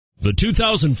The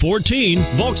 2014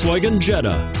 Volkswagen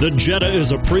Jetta. The Jetta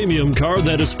is a premium car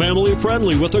that is family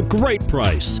friendly with a great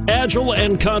price, agile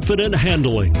and confident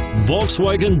handling.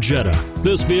 Volkswagen Jetta.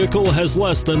 This vehicle has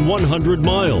less than 100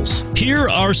 miles. Here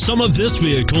are some of this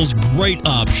vehicle's great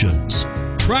options: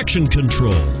 traction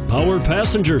control, power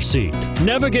passenger seat,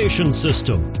 navigation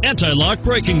system, anti-lock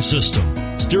braking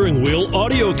system, steering wheel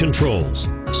audio controls,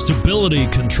 stability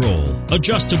control,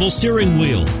 adjustable steering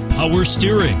wheel, power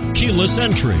steering, keyless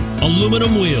entry,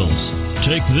 aluminum wheels.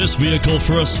 Take this vehicle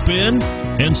for a spin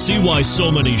and see why so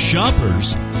many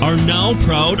shoppers are now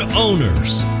proud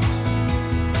owners.